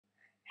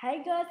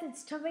Hey guys,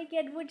 it's Tommy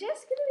again. We're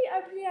just going to be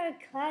opening our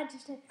clan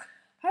just to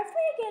hopefully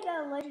get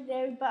a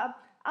legendary, but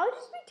I'll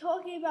just be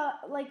talking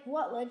about like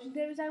what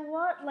legendaries I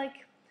want.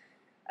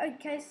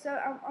 Okay, so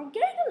I'm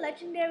getting a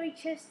legendary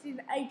chest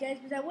in 8 days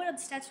because I went on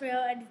Stats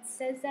Royale and it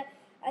says that,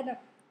 and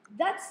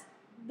that's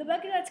the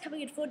Mega Knight's coming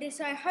in 4 days,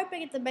 so I hope I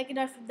get the Mega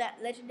Knight from that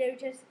legendary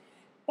chest.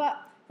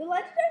 But the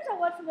legendaries I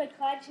want from my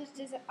clan chest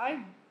is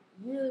I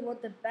really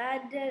want the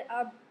Bandit,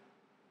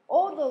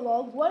 all the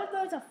logs. One of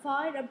those are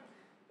fine.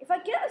 If I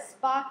get a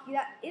Sparky,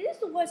 it is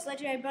the worst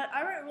legendary, but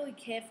I don't really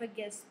care if I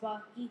get a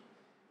Sparky.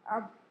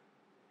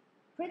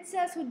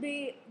 Princess would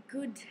be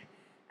good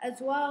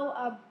as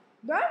well.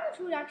 Knowledge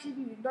would actually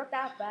be not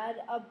that bad.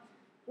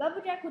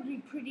 Lumberjack would be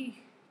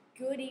pretty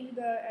good, even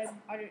though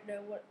I don't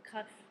know what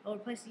card I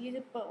would place to use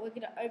it. But we're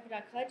gonna open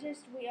our card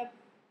chest. We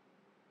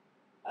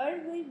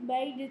only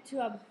made it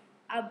to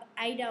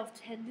 8 out of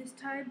 10 this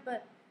time,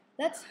 but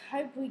let's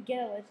hope we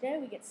get a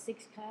legendary. We get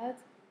 6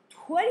 cards,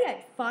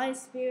 28 fire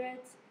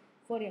spirits,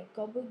 48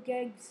 goblin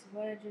gangs,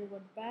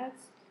 101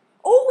 bats.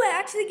 Oh, we're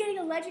actually getting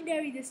a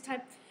legendary this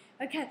time.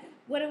 Okay,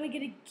 what are we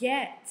gonna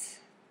get?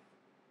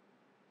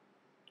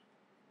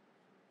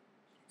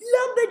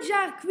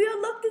 Lumberjack! We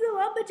unlocked the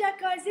Lumberjack,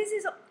 guys. This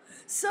is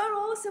so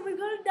awesome. We've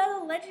got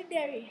another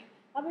legendary.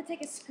 I'm gonna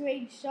take a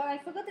screenshot. I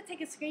forgot to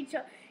take a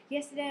screenshot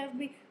yesterday of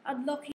me unlocking